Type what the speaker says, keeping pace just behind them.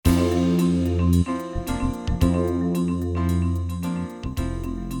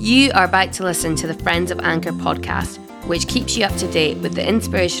You are about to listen to the Friends of Anchor podcast, which keeps you up to date with the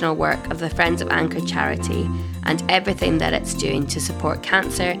inspirational work of the Friends of Anchor charity and everything that it's doing to support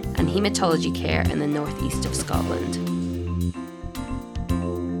cancer and haematology care in the northeast of Scotland.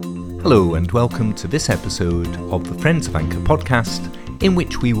 Hello and welcome to this episode of the Friends of Anchor podcast, in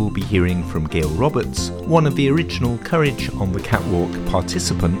which we will be hearing from Gail Roberts, one of the original Courage on the Catwalk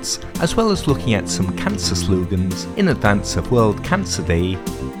participants, as well as looking at some cancer slogans in advance of World Cancer Day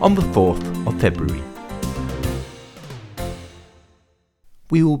on the 4th of February.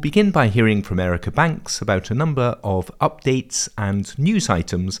 We will begin by hearing from Erica Banks about a number of updates and news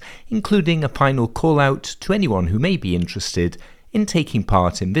items, including a final call out to anyone who may be interested in taking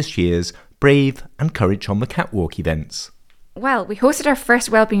part in this year's Brave and Courage on the Catwalk events. Well, we hosted our first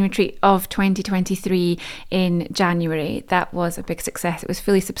wellbeing retreat of 2023 in January. That was a big success. It was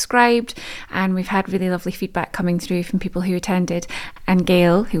fully subscribed and we've had really lovely feedback coming through from people who attended. And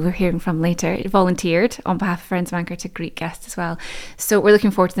Gail, who we're hearing from later, volunteered on behalf of Friends of Anchor to greet guests as well. So we're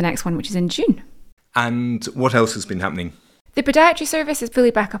looking forward to the next one, which is in June. And what else has been happening? The podiatry service is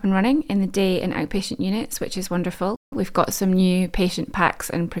fully back up and running in the day and outpatient units, which is wonderful. We've got some new patient packs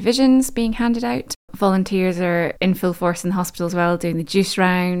and provisions being handed out. Volunteers are in full force in the hospital as well, doing the juice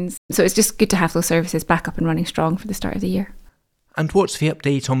rounds. So it's just good to have those services back up and running strong for the start of the year. And what's the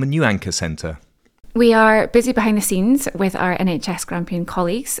update on the new Anchor Centre? We are busy behind the scenes with our NHS Grampian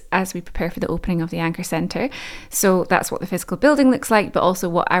colleagues as we prepare for the opening of the Anchor Centre. So that's what the physical building looks like, but also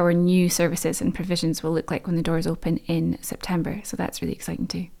what our new services and provisions will look like when the doors open in September. So that's really exciting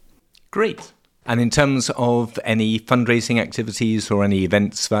too. Great. And in terms of any fundraising activities or any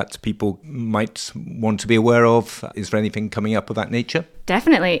events that people might want to be aware of, is there anything coming up of that nature?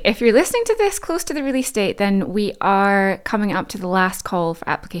 Definitely. If you're listening to this close to the release date, then we are coming up to the last call for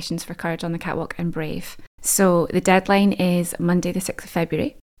applications for Courage on the Catwalk and Brave. So the deadline is Monday the 6th of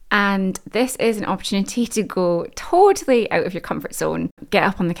February. And this is an opportunity to go totally out of your comfort zone. Get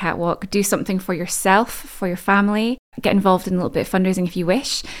up on the catwalk, do something for yourself, for your family, get involved in a little bit of fundraising if you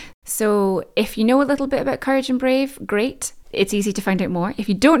wish. So if you know a little bit about Courage and Brave, great. It's easy to find out more. If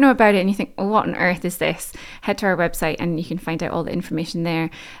you don't know about it and you think, oh, what on earth is this? Head to our website and you can find out all the information there.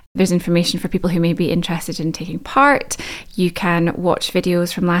 There's information for people who may be interested in taking part. You can watch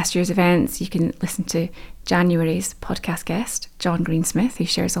videos from last year's events. You can listen to January's podcast guest, John Greensmith, who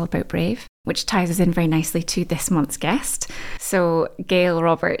shares all about Brave, which ties us in very nicely to this month's guest. So Gail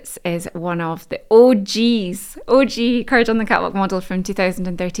Roberts is one of the OG Courage on the Catwalk model from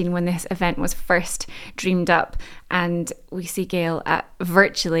 2013 when this event was first dreamed up. And we see Gail at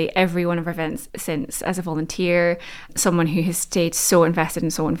virtually every one of our events since as a volunteer, someone who has stayed so invested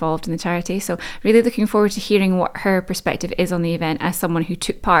and so involved in the charity. So really looking forward to hearing what her perspective is on the event as someone who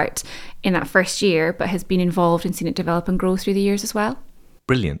took part in that first year but has been involved and seen it develop and grow through the years as well.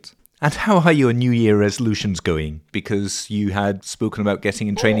 Brilliant. And how are your New Year resolutions going? Because you had spoken about getting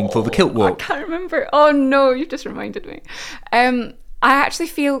in training for the kilt walk. I can't remember. Oh no, you've just reminded me. I actually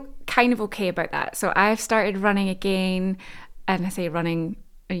feel kind of okay about that. So I've started running again, and I say running,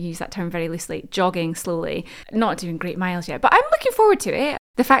 I use that term very loosely, jogging slowly, not doing great miles yet, but I'm looking forward to it.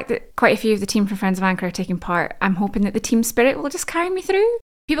 The fact that quite a few of the team from Friends of Anchor are taking part, I'm hoping that the team spirit will just carry me through.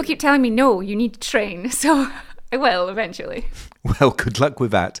 People keep telling me, no, you need to train, so I will eventually. Well, good luck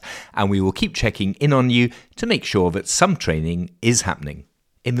with that, and we will keep checking in on you to make sure that some training is happening.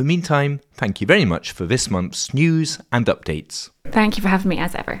 In the meantime, thank you very much for this month's news and updates. Thank you for having me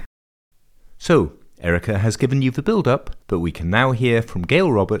as ever. So, Erica has given you the build-up, but we can now hear from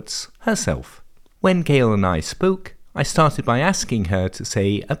Gail Roberts herself. When Gail and I spoke, I started by asking her to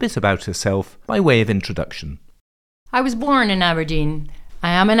say a bit about herself by way of introduction. I was born in Aberdeen. I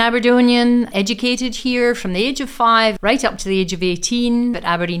am an Aberdonian, educated here from the age of 5 right up to the age of 18 at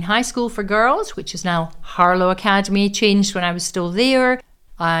Aberdeen High School for Girls, which is now Harlow Academy, changed when I was still there.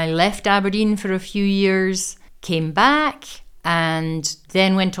 I left Aberdeen for a few years, came back, and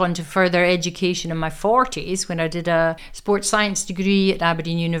then went on to further education in my 40s when I did a sports science degree at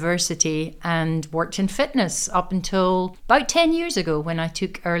Aberdeen University and worked in fitness up until about 10 years ago when I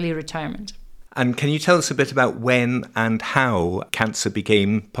took early retirement. And can you tell us a bit about when and how cancer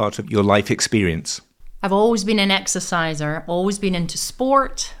became part of your life experience? I've always been an exerciser, always been into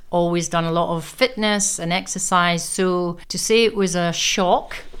sport, always done a lot of fitness and exercise. So to say it was a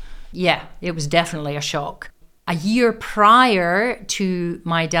shock, yeah, it was definitely a shock. A year prior to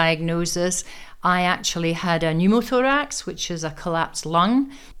my diagnosis, I actually had a pneumothorax, which is a collapsed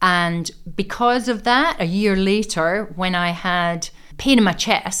lung. And because of that, a year later, when I had pain in my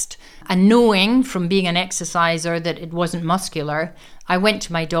chest, And knowing from being an exerciser that it wasn't muscular, I went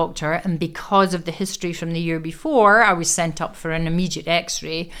to my doctor, and because of the history from the year before, I was sent up for an immediate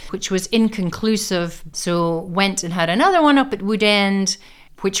x-ray, which was inconclusive. So went and had another one up at Wood End,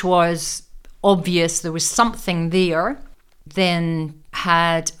 which was obvious there was something there. Then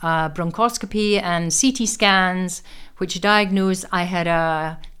had a bronchoscopy and CT scans, which diagnosed I had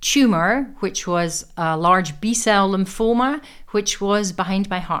a tumour, which was a large B-cell lymphoma, which was behind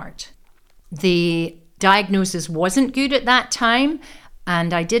my heart. The diagnosis wasn't good at that time,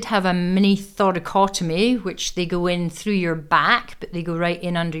 and I did have a mini thoracotomy, which they go in through your back, but they go right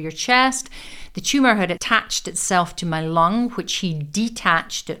in under your chest. The tumour had attached itself to my lung, which he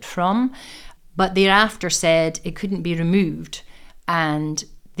detached it from, but thereafter said it couldn't be removed, and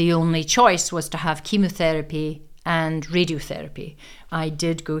the only choice was to have chemotherapy and radiotherapy. I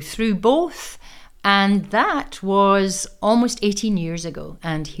did go through both, and that was almost 18 years ago,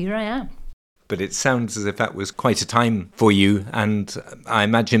 and here I am. But it sounds as if that was quite a time for you, and I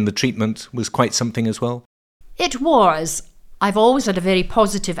imagine the treatment was quite something as well. It was. I've always had a very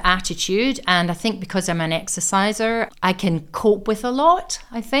positive attitude, and I think because I'm an exerciser, I can cope with a lot,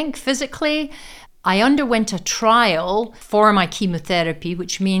 I think, physically. I underwent a trial for my chemotherapy,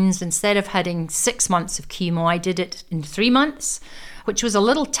 which means instead of having 6 months of chemo, I did it in 3 months, which was a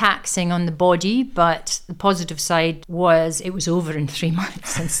little taxing on the body, but the positive side was it was over in 3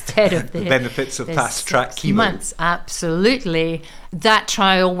 months instead of the benefits of fast-track chemo. Months, absolutely. That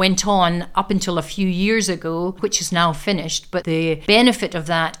trial went on up until a few years ago, which is now finished, but the benefit of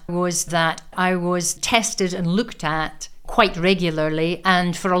that was that I was tested and looked at quite regularly,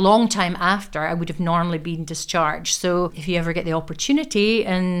 and for a long time after I would have normally been discharged. So if you ever get the opportunity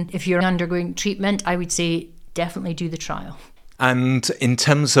and if you're undergoing treatment, I would say definitely do the trial. And in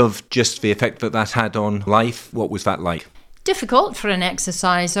terms of just the effect that that had on life, what was that like? Difficult for an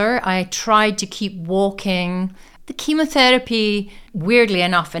exerciser. I tried to keep walking. The chemotherapy, weirdly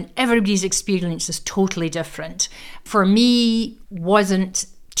enough, and everybody's experience is totally different. For me, wasn't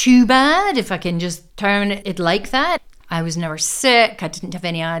too bad, if I can just term it like that. I was never sick. I didn't have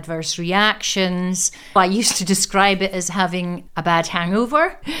any adverse reactions. I used to describe it as having a bad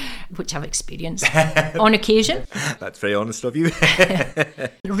hangover, which I've experienced on occasion. That's very honest of you.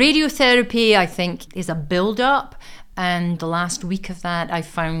 Radiotherapy, I think, is a build-up. And the last week of that I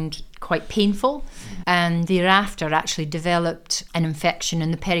found quite painful, and thereafter actually developed an infection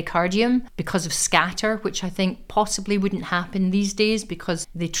in the pericardium because of scatter, which I think possibly wouldn't happen these days because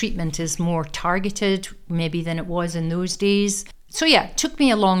the treatment is more targeted maybe than it was in those days. So yeah, it took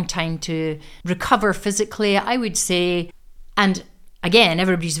me a long time to recover physically, I would say. And again,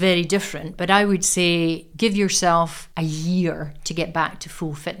 everybody's very different, but I would say give yourself a year to get back to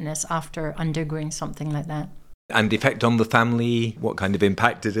full fitness after undergoing something like that. And effect on the family, what kind of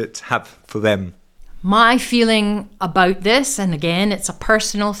impact did it have for them? My feeling about this, and again, it's a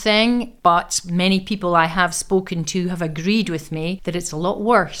personal thing, but many people I have spoken to have agreed with me that it's a lot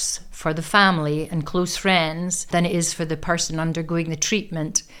worse for the family and close friends than it is for the person undergoing the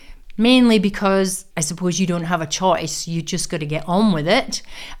treatment. Mainly because I suppose you don't have a choice. You just got to get on with it.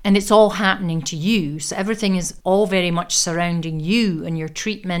 And it's all happening to you. So everything is all very much surrounding you and your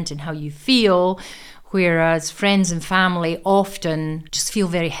treatment and how you feel. Whereas friends and family often just feel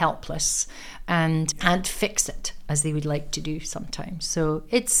very helpless and can't fix it as they would like to do sometimes. So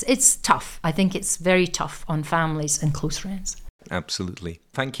it's tough. I think it's very tough on families and close friends. Absolutely.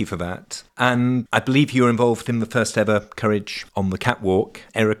 Thank you for that. And I believe you're involved in the first ever Courage on the Catwalk.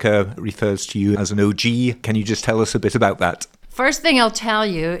 Erica refers to you as an OG. Can you just tell us a bit about that? First thing I'll tell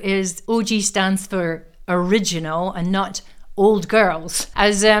you is OG stands for original and not old girls,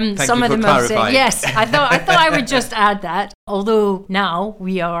 as some of them have said. Yes, I thought I would just add that. Although now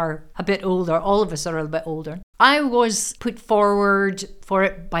we are a bit older, all of us are a bit older. I was put forward for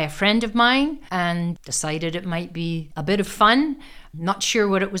it by a friend of mine and decided it might be a bit of fun. Not sure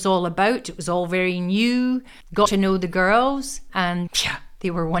what it was all about. It was all very new. Got to know the girls, and yeah,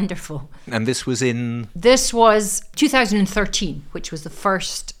 they were wonderful. And this was 2013, which was the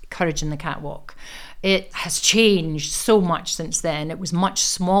first Courage in the Catwalk. It has changed so much since then. It was much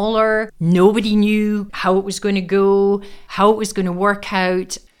smaller. Nobody knew how it was going to go, how it was going to work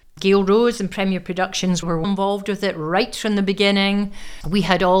out. Gail Rose and Premier Productions were involved with it right from the beginning. We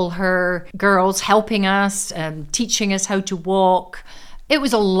had all her girls helping us, teaching us how to walk. It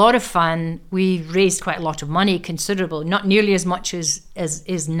was a lot of fun. We raised quite a lot of money, considerable, not nearly as much as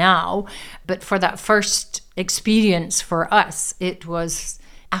is now. But for that first experience for us, it was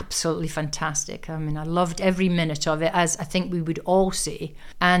absolutely fantastic. I mean, I loved every minute of it, as I think we would all say.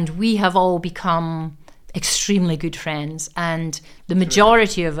 And we have all become extremely good friends, and the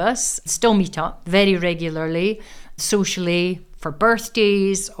majority of us still meet up very regularly, socially, for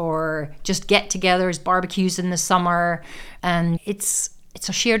birthdays or just get-togethers, barbecues in the summer, and it's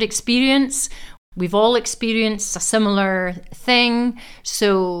a shared experience. We've all experienced a similar thing,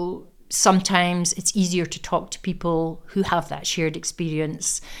 so sometimes it's easier to talk to people who have that shared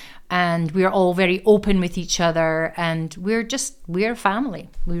experience, and we're all very open with each other, and we're family.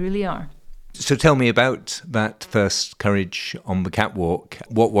 We really are. So tell me about that first Courage on the Catwalk.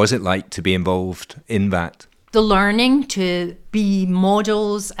 What was it like to be involved in that? The learning to be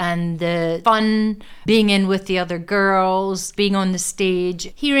models and the fun, being in with the other girls, being on the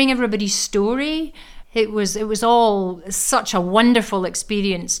stage, hearing everybody's story. It was all such a wonderful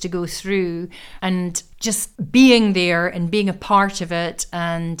experience to go through, and just being there and being a part of it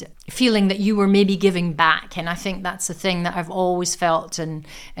and feeling that you were maybe giving back. And I think that's the thing that I've always felt, and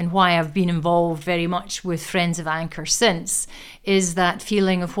why I've been involved very much with Friends of Anchor since, is that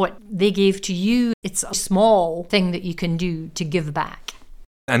feeling of what they gave to you. It's a small thing that you can do to give back.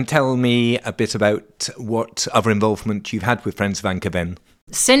 And tell me a bit about what other involvement you've had with Friends of Anchor then.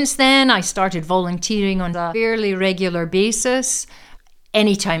 Since then, I started volunteering on a fairly regular basis,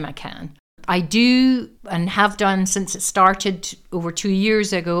 anytime I can. I do, and have done since it started over 2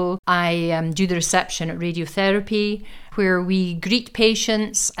 years ago. I do the reception at radiotherapy, where we greet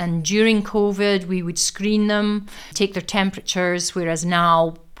patients, and during COVID we would screen them, take their temperatures, whereas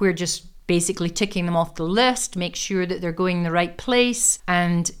now we're just basically ticking them off the list, make sure that they're going the right place,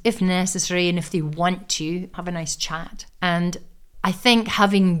 and if necessary and if they want to, have a nice chat. And I think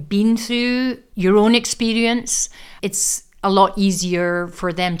having been through your own experience, it's a lot easier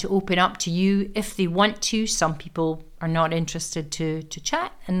for them to open up to you if they want to. Some people are not interested to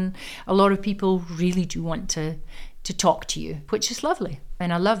chat, and a lot of people really do want to talk to you, which is lovely,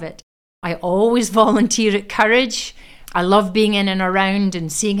 and I love it. I always volunteer at Courage. I love being in and around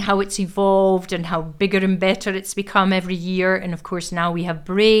and seeing how it's evolved and how bigger and better it's become every year. And of course now we have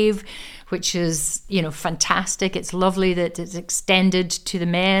Brave, which is, fantastic. It's lovely that it's extended to the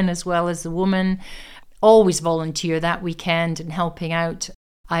men as well as the women. Always volunteer that weekend and helping out.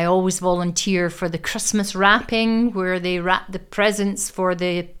 I always volunteer for the Christmas wrapping, where they wrap the presents for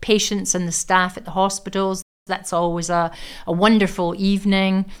the patients and the staff at the hospitals. That's always a wonderful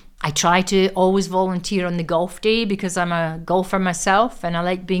evening. I try to always volunteer on the golf day because I'm a golfer myself and I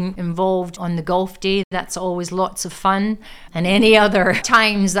like being involved on the golf day. That's always lots of fun. And any other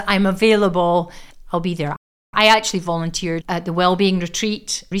times that I'm available, I'll be there. I actually volunteered at the Wellbeing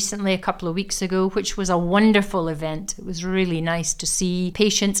Retreat recently, a couple of weeks ago, which was a wonderful event. It was really nice to see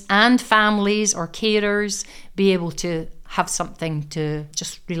patients and families or carers be able to have something to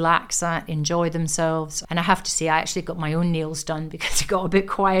just relax at, enjoy themselves. And I have to say, I actually got my own nails done because it got a bit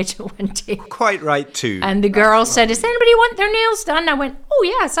quiet one day. Quite right too. And the girl said, does anybody want their nails done? I went, oh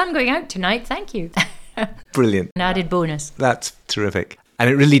yes, I'm going out tonight, thank you. Brilliant. An added bonus. That's terrific. And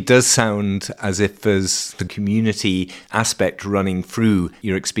it really does sound as if there's the community aspect running through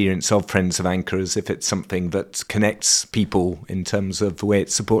your experience of Friends of Anchor, as if it's something that connects people in terms of the way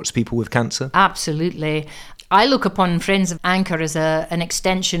it supports people with cancer. Absolutely. I look upon Friends of Anchor as an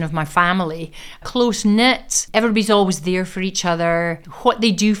extension of my family. Close-knit, everybody's always there for each other. What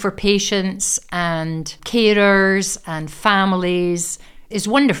they do for patients and carers and families is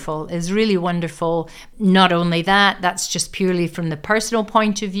wonderful, is really wonderful. Not only that, that's just purely from the personal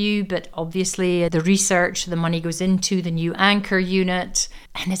point of view, but obviously the research, the money goes into the new Anchor unit,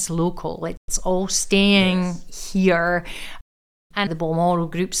 and it's local. It's all staying here. And the Balmoral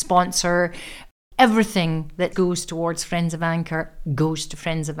Group sponsor. Everything that goes towards Friends of Anchor goes to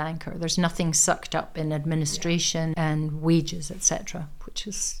Friends of Anchor. There's nothing sucked up in administration and wages, etc., which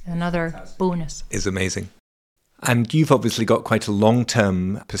is another bonus. It's amazing. And you've obviously got quite a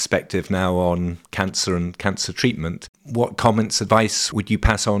long-term perspective now on cancer and cancer treatment. What comments, advice would you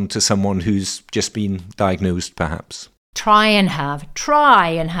pass on to someone who's just been diagnosed, perhaps? Try and have,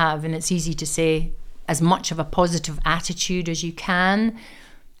 and it's easy to say, as much of a positive attitude as you can.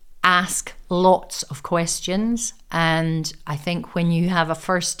 Ask lots of questions, and I think when you have a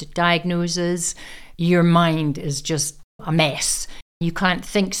first diagnosis, your mind is just a mess. You can't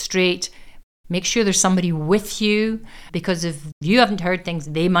think straight. Make sure there's somebody with you, because if you haven't heard things,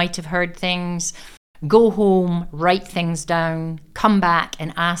 they might have heard things. Go home, write things down, come back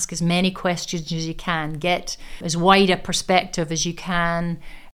and ask as many questions as you can. Get as wide a perspective as you can.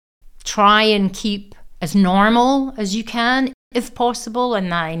 Try and keep as normal as you can, if possible,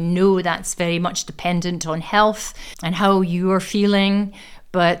 and I know that's very much dependent on health and how you are feeling,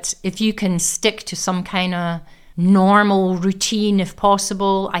 but if you can stick to some kind of normal routine if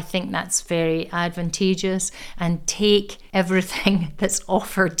possible. I think that's very advantageous, and take everything that's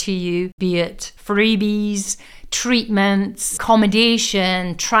offered to you, be it freebies, treatments,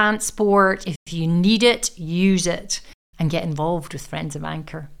 accommodation, transport. If you need it, use it, and get involved with Friends of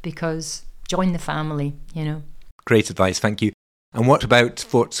Anchor, because join the family, Great advice, thank you. And what about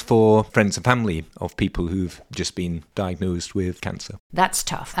thoughts for friends and family of people who've just been diagnosed with cancer? That's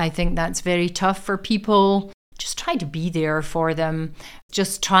tough. I think that's very tough for people. Just try to be there for them.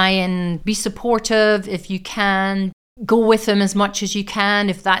 Just try and be supportive if you can. Go with them as much as you can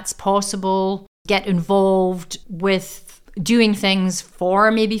if that's possible. Get involved with doing things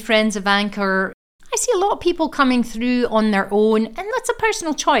for maybe Friends of Anchor. I see a lot of people coming through on their own, and that's a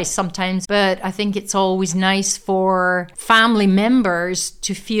personal choice sometimes, but I think it's always nice for family members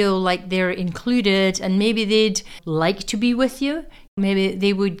to feel like they're included, and maybe they'd like to be with you. Maybe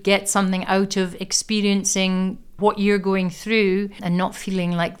they would get something out of experiencing what you're going through and not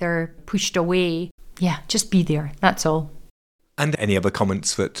feeling like they're pushed away. Yeah, just be there, that's all. And any other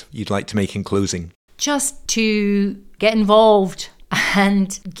comments that you'd like to make in closing? Just to get involved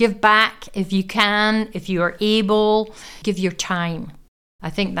and give back if you can, if you are able, give your time. I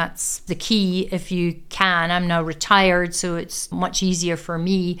think that's the key if you can. I'm now retired, so it's much easier for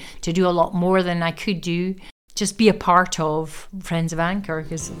me to do a lot more than I could do. Just be a part of Friends of Anchor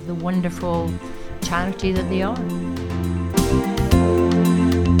because of the wonderful charity that they are.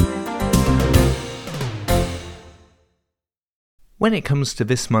 When it comes to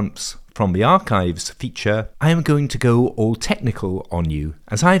this month's From the Archives feature, I am going to go all technical on you,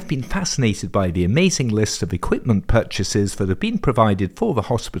 as I've been fascinated by the amazing list of equipment purchases that have been provided for the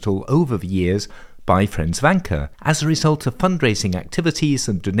hospital over the years by Friends of Anchor, as a result of fundraising activities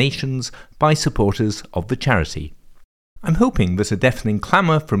and donations by supporters of the charity. I'm hoping that a deafening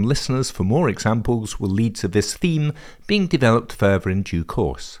clamour from listeners for more examples will lead to this theme being developed further in due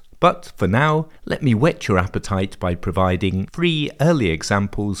course. But for now, let me whet your appetite by providing 3 early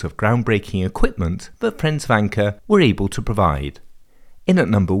examples of groundbreaking equipment that Friends of Anchor were able to provide. In at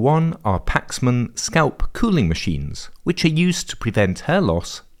number 1 are Paxman scalp cooling machines, which are used to prevent hair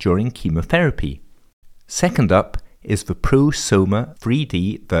loss during chemotherapy. Second up is the ProSoma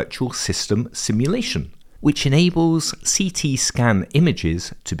 3D Virtual System Simulation, which enables CT scan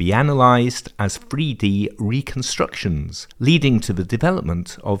images to be analysed as 3D reconstructions, leading to the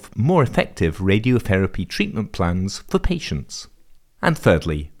development of more effective radiotherapy treatment plans for patients. And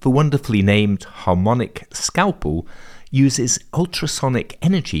thirdly, the wonderfully named Harmonic Scalpel uses ultrasonic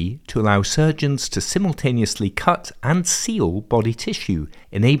energy to allow surgeons to simultaneously cut and seal body tissue,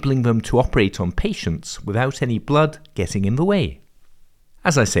 enabling them to operate on patients without any blood getting in the way.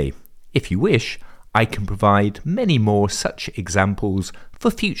 As I say, if you wish, I can provide many more such examples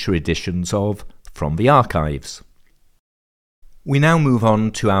for future editions of From the Archives. We now move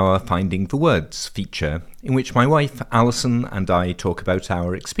on to our Finding the Words feature, in which my wife Alison and I talk about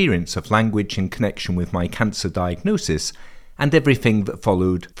our experience of language in connection with my cancer diagnosis and everything that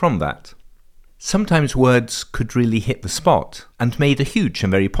followed from that. Sometimes words could really hit the spot and made a huge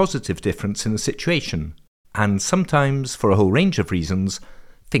and very positive difference in a situation, and sometimes, for a whole range of reasons,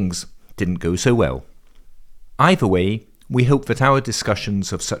 things didn't go so well. Either way, we hope that our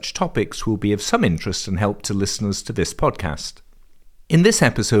discussions of such topics will be of some interest and help to listeners to this podcast. In this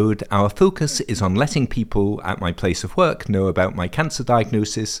episode, our focus is on letting people at my place of work know about my cancer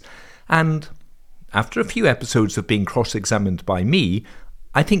diagnosis, and after a few episodes of being cross-examined by me,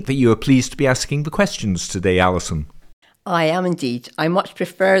 I think that you are pleased to be asking the questions today, Alison. I am indeed. I much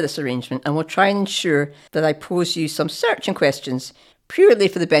prefer this arrangement and will try and ensure that I pose you some searching questions, purely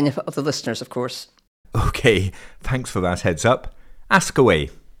for the benefit of the listeners, of course. Okay, thanks for that heads up. Ask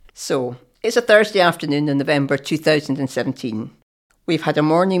away. So, it's a Thursday afternoon in November 2017. We've had a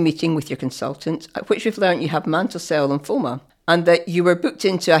morning meeting with your consultant, at which we've learnt you have mantle cell lymphoma, and that you were booked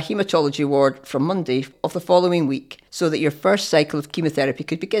into a haematology ward from Monday of the following week, so that your first cycle of chemotherapy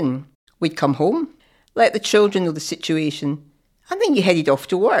could begin. We'd come home, let the children know the situation, and then you headed off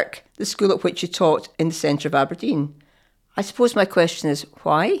to work, the school at which you taught in the centre of Aberdeen. I suppose my question is,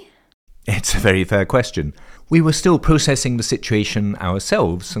 why? It's a very fair question. We were still processing the situation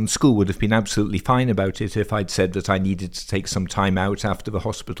ourselves, and school would have been absolutely fine about it if I'd said that I needed to take some time out after the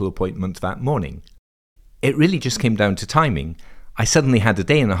hospital appointment that morning. It really just came down to timing. I suddenly had a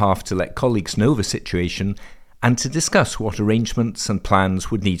day and a half to let colleagues know the situation and to discuss what arrangements and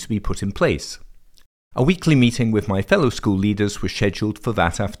plans would need to be put in place. A weekly meeting with my fellow school leaders was scheduled for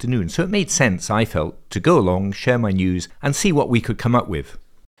that afternoon, so it made sense, I felt, to go along, share my news, and see what we could come up with.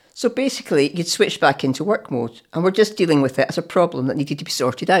 So basically, you'd switched back into work mode, and we're just dealing with it as a problem that needed to be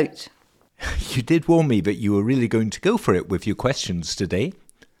sorted out. You did warn me that you were really going to go for it with your questions today.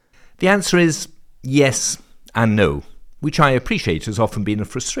 The answer is yes and no, which I appreciate has often been a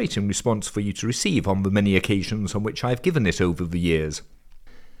frustrating response for you to receive on the many occasions on which I've given it over the years.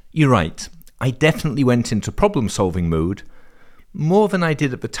 You're right, I definitely went into problem-solving mode. More than I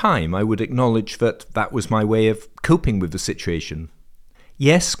did at the time, I would acknowledge that that was my way of coping with the situation.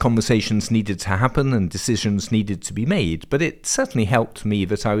 Yes, conversations needed to happen and decisions needed to be made, but it certainly helped me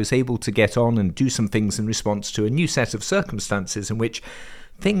that I was able to get on and do some things in response to a new set of circumstances in which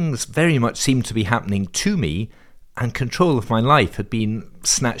things very much seemed to be happening to me and control of my life had been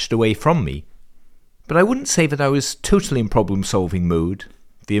snatched away from me. But I wouldn't say that I was totally in problem-solving mode.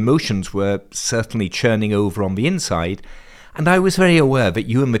 The emotions were certainly churning over on the inside, and I was very aware that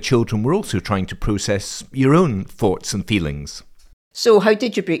you and the children were also trying to process your own thoughts and feelings. So how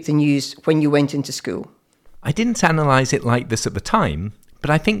did you break the news when you went into school? I didn't analyse it like this at the time, but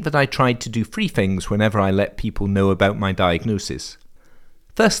I think that I tried to do three things whenever I let people know about my diagnosis.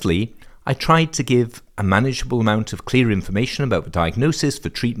 Firstly, I tried to give a manageable amount of clear information about the diagnosis, the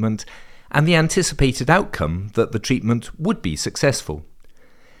treatment, and the anticipated outcome that the treatment would be successful.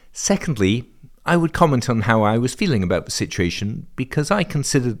 Secondly, I would comment on how I was feeling about the situation because I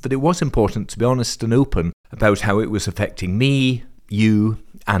considered that it was important to be honest and open about how it was affecting me, you,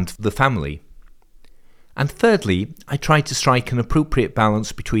 and the family. And thirdly, I tried to strike an appropriate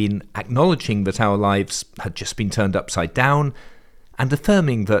balance between acknowledging that our lives had just been turned upside down and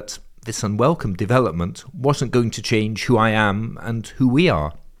affirming that this unwelcome development wasn't going to change who I am and who we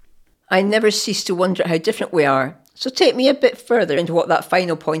are. I never cease to wonder how different we are. So take me a bit further into what that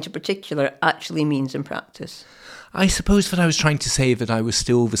final point in particular actually means in practice. I suppose that I was trying to say that I was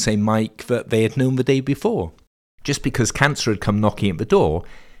still the same Mike that they had known the day before. Just because cancer had come knocking at the door,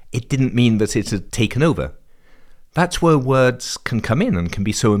 it didn't mean that it had taken over. That's where words can come in and can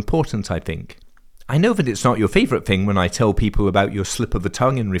be so important, I think. I know that it's not your favourite thing when I tell people about your slip of the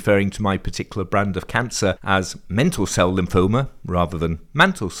tongue in referring to my particular brand of cancer as mental cell lymphoma rather than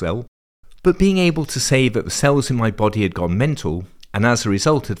mantle cell, but being able to say that the cells in my body had gone mental and as a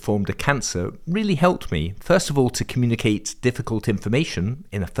result had formed a cancer really helped me, first of all, to communicate difficult information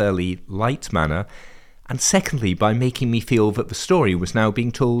in a fairly light manner, and secondly, by making me feel that the story was now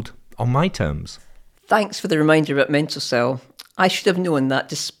being told on my terms. Thanks for the reminder about mental cell. I should have known that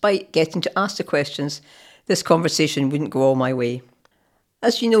despite getting to ask the questions, this conversation wouldn't go all my way.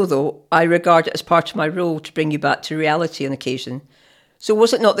 As you know though, I regard it as part of my role to bring you back to reality on occasion. So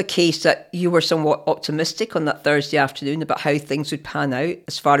was it not the case that you were somewhat optimistic on that Thursday afternoon about how things would pan out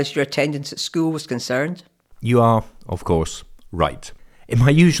as far as your attendance at school was concerned? You are, of course, right. In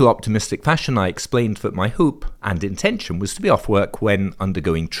my usual optimistic fashion, I explained that my hope and intention was to be off work when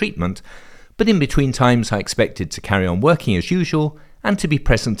undergoing treatment, but in between times I expected to carry on working as usual and to be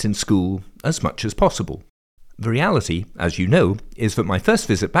present in school as much as possible. The reality, as you know, is that my first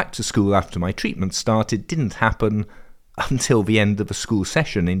visit back to school after my treatment started didn't happen until the end of a school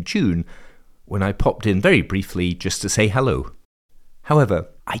session in June, when I popped in very briefly just to say hello. However,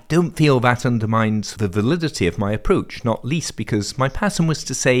 I don't feel that undermines the validity of my approach, not least because my pattern was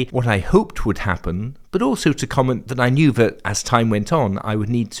to say what I hoped would happen, but also to comment that I knew that as time went on, I would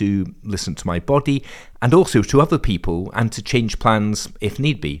need to listen to my body and also to other people and to change plans if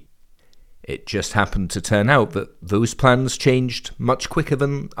need be. It just happened to turn out that those plans changed much quicker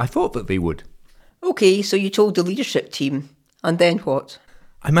than I thought that they would. Okay, so you told the leadership team, and then what?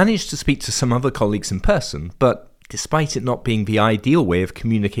 I managed to speak to some other colleagues in person, but despite it not being the ideal way of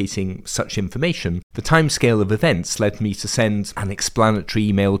communicating such information, the timescale of events led me to send an explanatory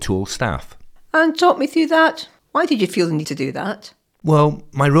email to all staff. And talk me through that. Why did you feel the need to do that? Well,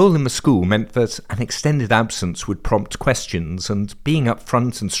 my role in the school meant that an extended absence would prompt questions, and being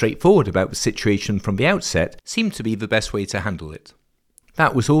upfront and straightforward about the situation from the outset seemed to be the best way to handle it.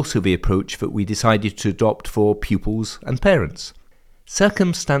 That was also the approach that we decided to adopt for pupils and parents.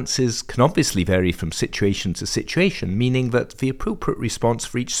 Circumstances can obviously vary from situation to situation, meaning that the appropriate response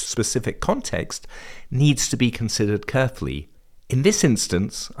for each specific context needs to be considered carefully. In this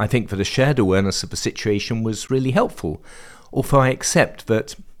instance, I think that a shared awareness of the situation was really helpful, although I accept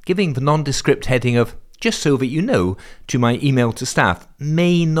that giving the nondescript heading of "just so that you know" to my email to staff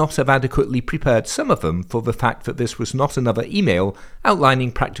may not have adequately prepared some of them for the fact that this was not another email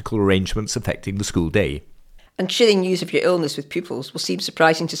outlining practical arrangements affecting the school day. And sharing news of your illness with pupils will seem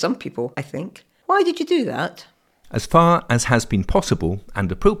surprising to some people, I think. Why did you do that? As far as has been possible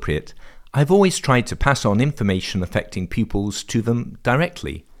and appropriate, I've always tried to pass on information affecting pupils to them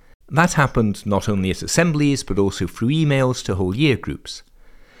directly. That happened not only at assemblies, but also through emails to whole year groups.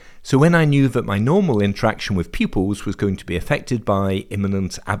 So when I knew that my normal interaction with pupils was going to be affected by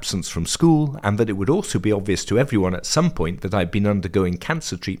imminent absence from school, and that it would also be obvious to everyone at some point that I'd been undergoing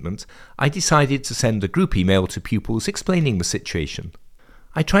cancer treatment, I decided to send a group email to pupils explaining the situation.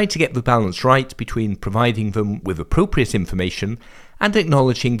 I tried to get the balance right between providing them with appropriate information and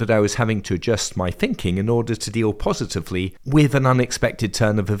acknowledging that I was having to adjust my thinking in order to deal positively with an unexpected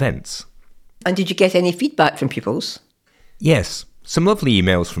turn of events. And did you get any feedback from pupils? Yes. Some lovely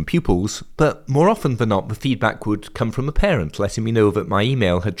emails from pupils, but more often than not the feedback would come from a parent letting me know that my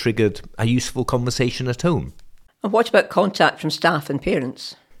email had triggered a useful conversation at home. And what about contact from staff and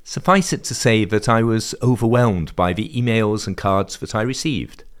parents? Suffice it to say that I was overwhelmed by the emails and cards that I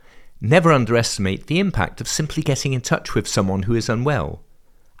received. Never underestimate the impact of simply getting in touch with someone who is unwell,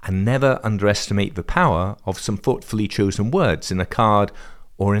 and never underestimate the power of some thoughtfully chosen words in a card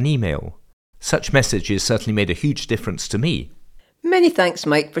or an email. Such messages certainly made a huge difference to me. Many thanks,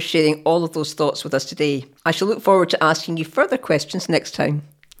 Mike, for sharing all of those thoughts with us today. I shall look forward to asking you further questions next time.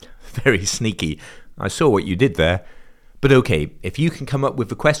 Very sneaky. I saw what you did there. But okay, if you can come up with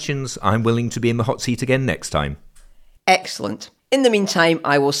the questions, I'm willing to be in the hot seat again next time. Excellent. In the meantime,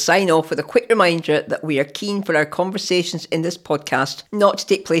 I will sign off with a quick reminder that we are keen for our conversations in this podcast not to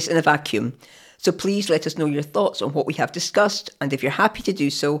take place in a vacuum. So please let us know your thoughts on what we have discussed, and if you're happy to do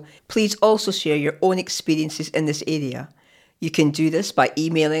so, please also share your own experiences in this area. You can do this by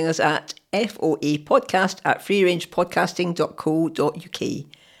emailing us at foapodcast@freerangepodcasting.co.uk.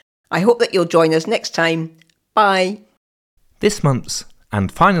 I hope that you'll join us next time. Bye. This month's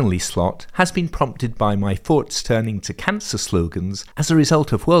and finally slot has been prompted by my thoughts turning to cancer slogans as a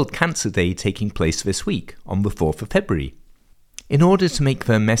result of World Cancer Day taking place this week on the 4th of February. In order to make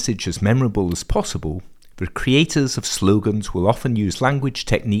their message as memorable as possible, the creators of slogans will often use language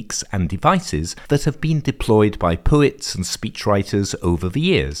techniques and devices that have been deployed by poets and speechwriters over the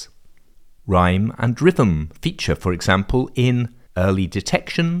years. Rhyme and rhythm feature, for example, in Early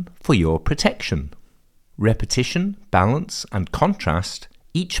Detection for Your Protection. Repetition, balance and contrast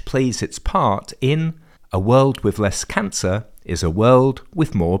each plays its part in A World with Less Cancer is a World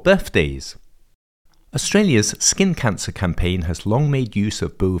with More Birthdays. Australia's skin cancer campaign has long made use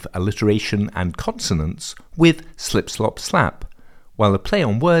of both alliteration and consonants with slip slop slap, while a play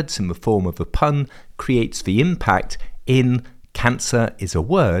on words in the form of a pun creates the impact in Cancer is a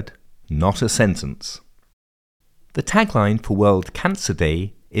word, not a sentence. The tagline for World Cancer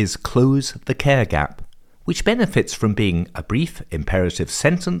Day is Close the Care Gap, which benefits from being a brief imperative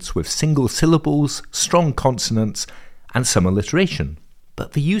sentence with single syllables, strong consonants and some alliteration.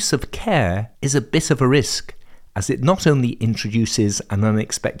 But the use of care is a bit of a risk, as it not only introduces an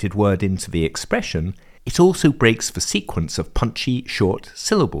unexpected word into the expression, it also breaks the sequence of punchy, short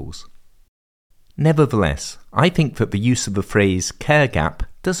syllables. Nevertheless, I think that the use of the phrase care gap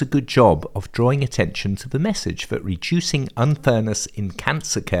does a good job of drawing attention to the message that reducing unfairness in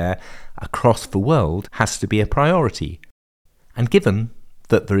cancer care across the world has to be a priority. And given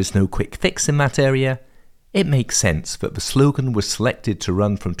that there is no quick fix in that area, it makes sense that the slogan was selected to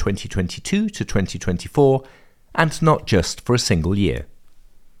run from 2022 to 2024 and not just for a single year.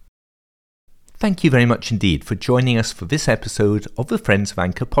 Thank you very much indeed for joining us for this episode of the Friends of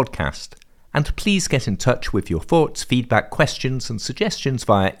Anchor podcast. And please get in touch with your thoughts, feedback, questions and suggestions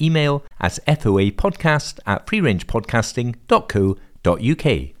via email at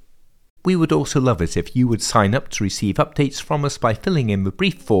foapodcast@freerangepodcasting.co.uk. We would also love it if you would sign up to receive updates from us by filling in the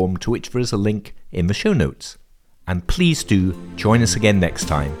brief form to which there is a link in the show notes. And please do join us again next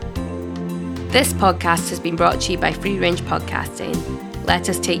time. This podcast has been brought to you by Free Range Podcasting. Let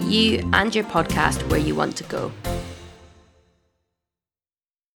us take you and your podcast where you want to go.